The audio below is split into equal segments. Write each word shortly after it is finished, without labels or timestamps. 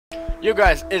You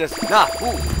guys, it is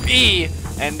Nahubi,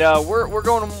 and we're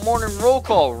going to morning roll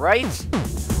call, right?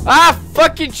 Ah,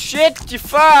 fucking shit!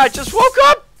 I just woke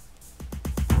up.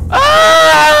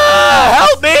 Ah,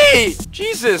 help me!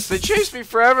 Jesus, they chased me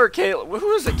forever. Caleb,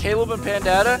 who is it? Caleb and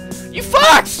Pandata? You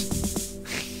fucks!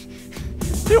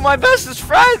 Two of my bestest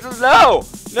friends. No,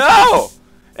 no.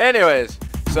 Anyways,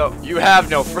 so you have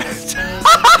no friends.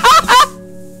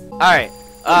 All right.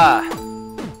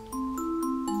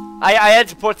 I had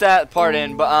to put that part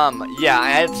in, but yeah, I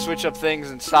had to switch up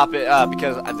things and stop it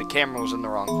because the camera was in the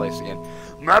wrong place again.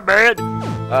 My bad.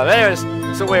 Anyways,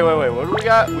 so wait, what do we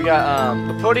got? We got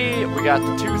the putty, we got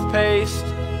the toothpaste.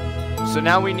 So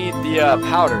now we need the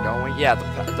powder, don't we? Yeah,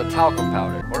 the talcum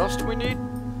powder. What else do we need?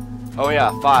 Oh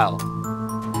yeah, file.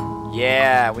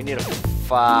 Yeah, we need a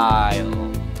file.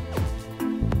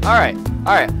 All right.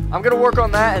 I'm gonna work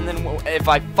on that, and then if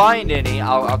I find any,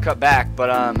 I'll cut back. But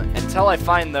until I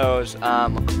find those,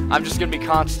 I'm just gonna be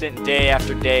constant day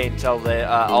after day until they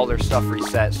all their stuff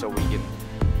resets, so we can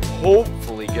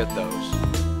hopefully get those.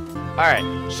 All right.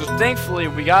 So thankfully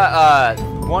we got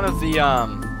one of the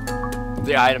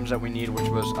items that we need, which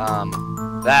was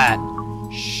that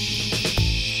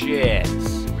shit.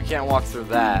 We can't walk through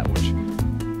that, which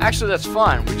actually that's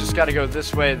fine. We just got to go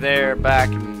this way, there, back,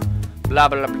 and blah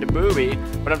blah blah booby.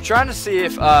 But I'm trying to see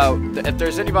if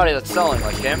there's anybody that's selling,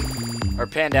 like him or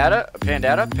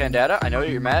Pandata. I know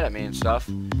you're mad at me and stuff.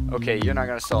 Okay, you're not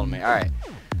gonna sell to me. All right.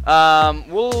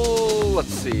 Let's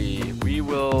see. We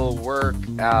will work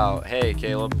out. Hey,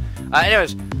 Caleb.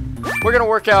 Anyways, we're gonna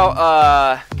work out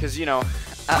cause you know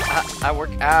I work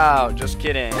out. Just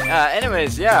kidding.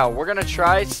 Anyways, yeah, we're gonna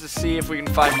try to see if we can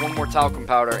find one more talcum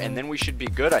powder, and then we should be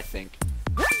good, I think.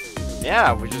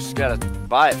 Yeah, we just gotta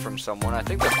buy it from someone. I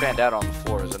think that's Pandata on the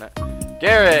floor, isn't it?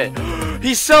 Garrett!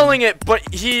 He's selling it, but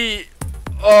he...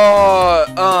 I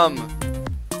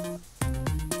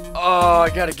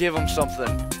gotta give him something.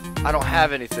 I don't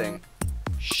have anything.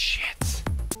 Shit.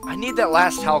 I need that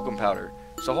last talcum powder.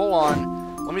 So hold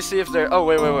on. Let me see if they're... Oh,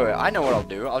 wait. I know what I'll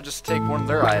do. I'll just take one of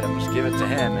their items, give it to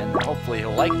him, and hopefully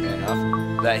he'll like me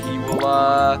enough that he will,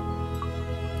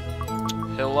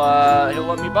 he'll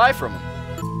let me buy from him.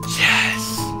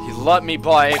 Yes! He let me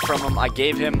buy from him. I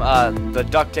gave him the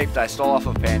duct tape that I stole off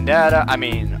of Pandata. I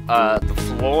mean, the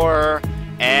floor.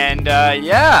 And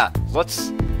yeah,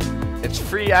 it's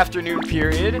free afternoon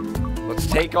period. Let's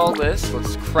take all this.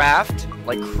 Let's craft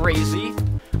like crazy.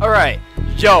 Alright.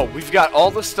 Yo, we've got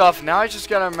all the stuff. Now I just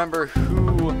gotta remember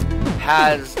who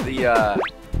has the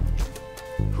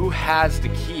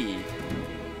key.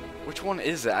 Which one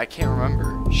is it? I can't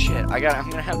remember. Shit, I'm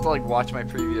gonna have to like watch my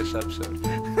previous episode.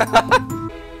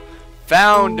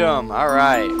 Found him. All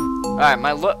right.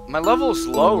 My level is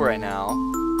low right now,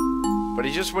 but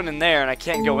he just went in there, and I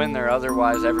can't go in there.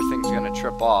 Otherwise, everything's gonna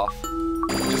trip off.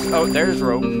 Oh, there's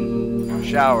rope.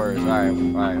 Showers. All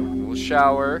right. We'll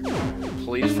shower.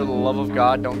 Please, for the love of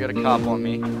God, don't get a cop on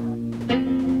me.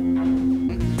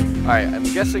 All right. I'm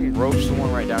guessing rope's the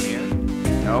one right down here.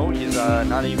 No, he's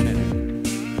not even in it.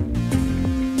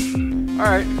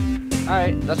 Alright,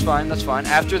 that's fine.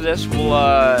 After this,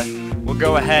 we'll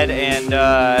go ahead and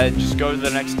just go to the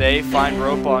next day, find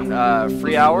rope on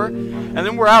free hour, and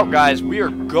then we're out, guys. We are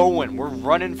going. We're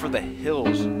running for the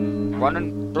hills.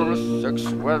 Running through the six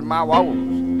with my woes.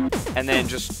 And then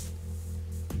just...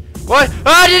 What?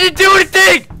 I didn't do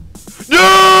anything!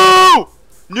 No!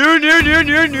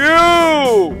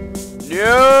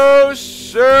 No,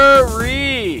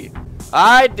 sirree!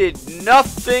 I did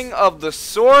nothing of the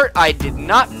sort. I did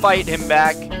not fight him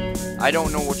back. I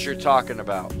don't know what you're talking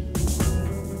about.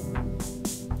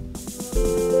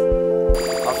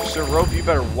 Officer Rope, you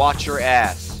better watch your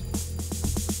ass.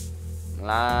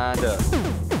 Lined up.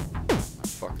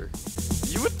 Fucker.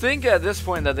 You would think at this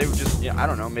point that they would just, I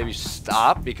don't know, maybe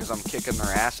stop because I'm kicking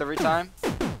their ass every time.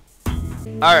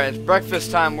 Alright, it's breakfast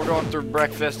time. We're going through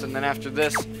breakfast, and then after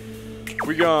this,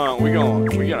 we gonna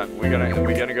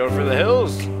go for the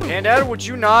hills. Pandata, would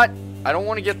you not? I don't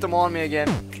want to get them on me again.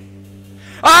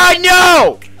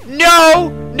 No!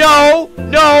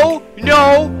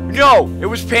 It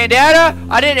was Pandata.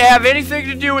 I didn't have anything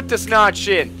to do with this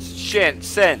nonsense.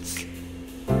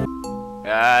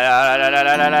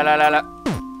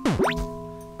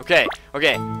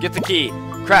 Okay, get the key.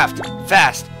 Craft,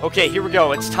 fast. Okay, here we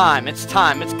go. It's time. It's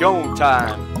go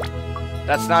time.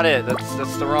 That's not it.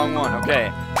 That's the wrong one.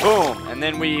 Okay. Boom. And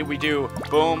then we do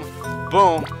boom,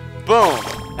 boom, boom.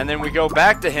 And then we go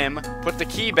back to him, put the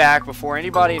key back before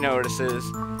anybody notices.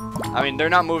 I mean, they're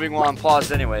not moving while I'm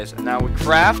paused anyways. And now we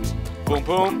craft. Boom,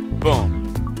 boom,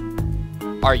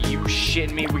 boom. Are you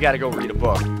shitting me? We gotta go read a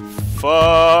book.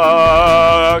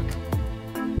 Fuck.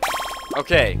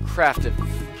 Okay, craft it.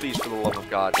 Please, for the love of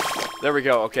God. There we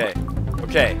go. Okay.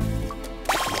 Okay.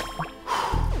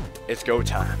 It's go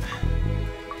time.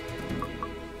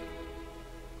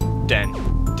 Den,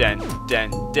 den,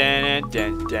 den, den,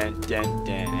 den, den, den, den,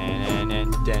 den,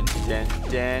 den,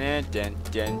 den,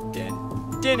 den, den,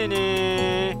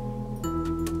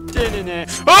 den, den.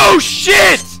 Oh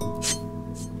shit!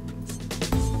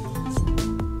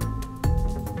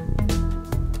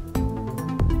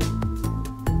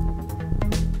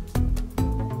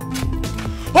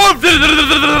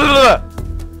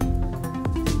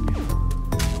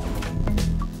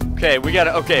 Okay,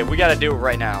 we gotta do it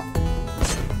right now.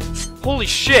 Holy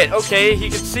shit, okay, he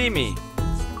can see me.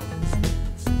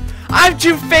 I'm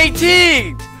too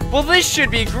fatigued! Well, this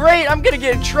should be great. I'm gonna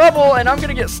get in trouble and I'm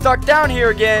gonna get stuck down here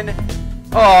again.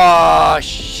 Oh,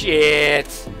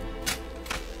 shit.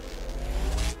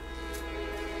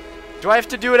 Do I have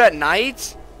to do it at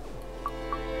night?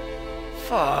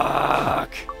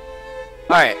 Fuck.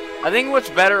 Alright, I think what's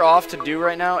better off to do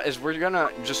right now is we're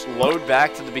gonna just load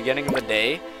back to the beginning of the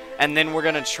day, and then we're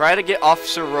gonna try to get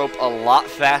Officer Rope a lot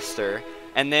faster,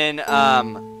 and then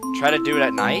try to do it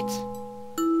at night.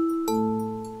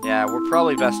 Yeah, we're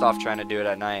probably best off trying to do it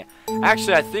at night.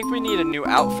 Actually, I think we need a new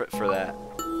outfit for that.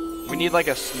 We need like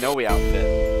a snowy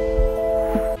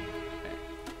outfit.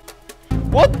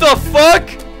 What the fuck?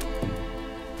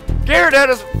 Garrett had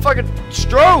a fucking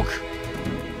stroke.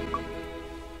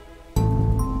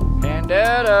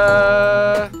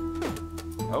 Pandetta.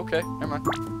 Okay, never mind.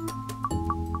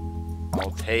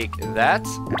 I'll take that,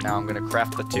 and now I'm gonna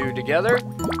craft the two together.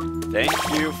 Thank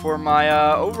you for my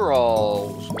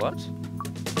overalls. What?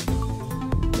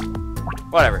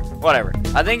 Whatever.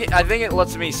 I think it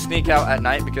lets me sneak out at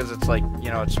night because it's like,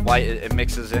 you know, it's white. It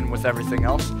mixes in with everything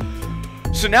else.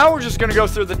 So now we're just gonna go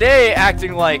through the day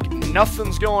acting like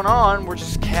nothing's going on. We're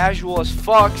just casual as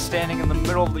fuck, standing in the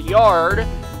middle of the yard,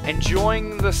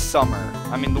 enjoying the summer.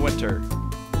 I mean the winter.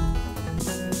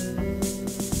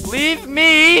 Leave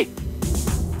me!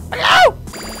 Go!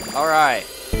 Alright.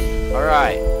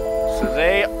 So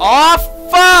they... Oh,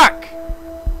 fuck!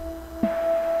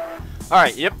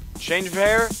 Alright, yep. Change of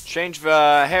hair, change of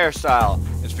hairstyle.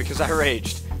 It's because I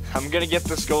raged. I'm gonna get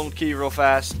this gold key real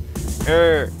fast.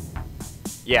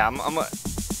 Yeah, I'm gonna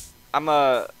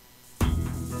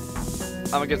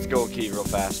get the gold key real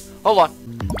fast. Hold on.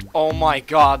 Oh my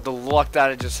god, the luck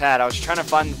that I just had. I was trying to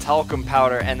find the talcum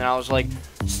powder, and then I was like,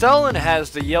 Stellan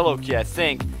has the yellow key, I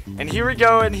think. And here we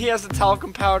go, and he has the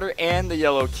talcum powder and the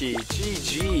yellow key.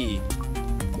 GG.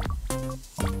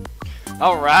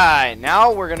 Alright,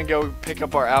 now we're gonna go pick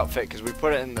up our outfit, because we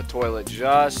put it in the toilet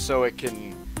just so it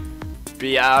can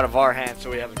be out of our hands,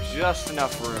 so we have just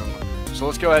enough room. So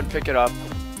let's go ahead and pick it up.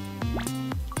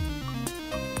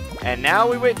 And now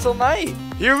we wait till night.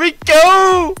 Here we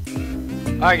go!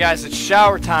 Alright guys, it's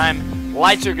shower time.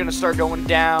 Lights are gonna start going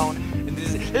down. And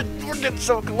we're getting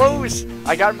so close.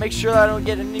 I gotta make sure that I don't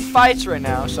get in any fights right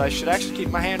now. So I should actually keep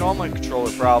my hand on my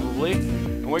controller probably.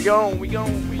 And we're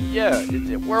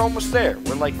almost there.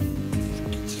 We're like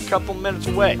just a couple minutes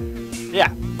away.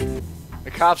 Yeah.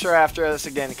 The cops are after us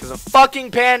again because of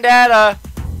fucking Pandetta.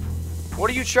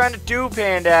 What are you trying to do,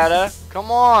 Pandetta?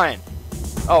 Come on.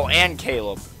 Oh, and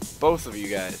Caleb. Both of you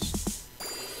guys.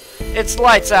 It's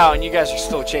lights out and you guys are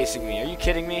still chasing me. Are you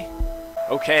kidding me?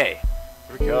 Okay.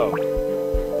 Here we go.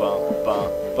 Bum bum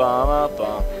bum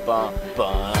bum bum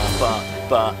bum bum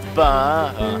bum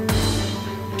bum.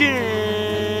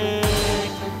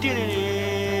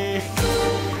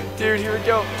 Dude, here we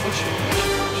go. Oh shit.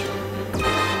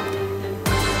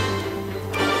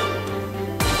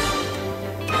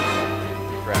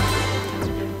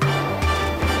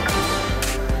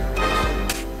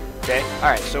 Okay,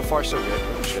 alright, so far so good.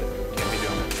 Oh shit, can't be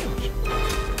doing it.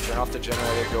 Turn off the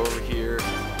generator, go over here.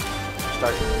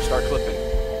 Start clipping.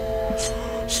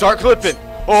 Start clipping!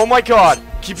 Oh my god!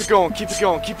 Keep it going, keep it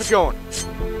going, keep it going.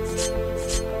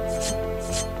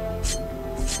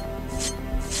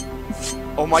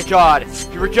 Oh my god,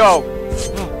 here we go!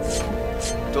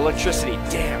 The electricity,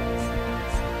 damn.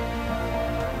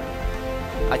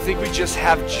 I think we just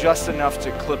have just enough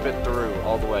to clip it through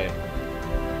all the way.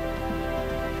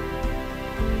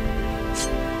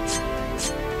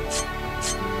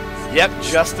 Yep,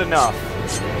 just enough.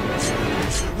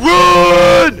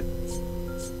 Run!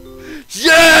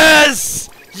 Yes!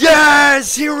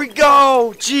 Yes! Here we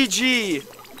go! GG!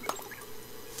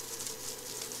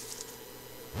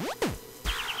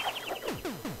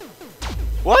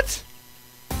 What?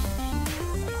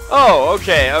 Oh,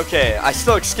 okay. I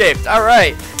still escaped.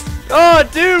 Alright. Oh,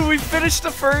 dude, we finished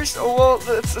the first. Oh, well,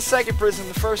 it's the second prison.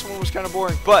 The first one was kind of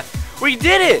boring. But we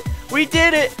did it! We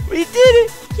did it! We did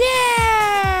it! Yeah!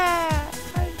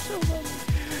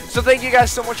 So thank you guys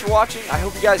so much for watching. I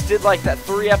hope you guys did like that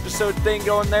 3-episode thing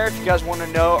going there. If you guys want to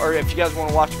know, or if you guys want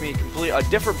to watch me complete a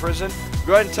different prison,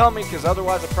 go ahead and tell me, because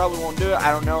otherwise I probably won't do it.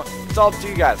 I don't know. It's all up to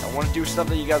you guys. I want to do stuff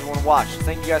that you guys want to watch. So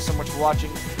thank you guys so much for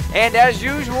watching. And as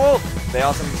usual, stay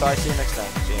awesome until I see you next time.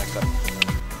 See you next time.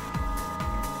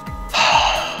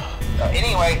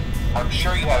 Anyway, I'm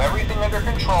sure you have everything under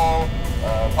control.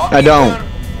 I don't.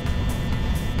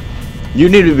 You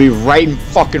need to be right in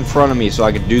fucking front of me so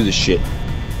I can do this shit.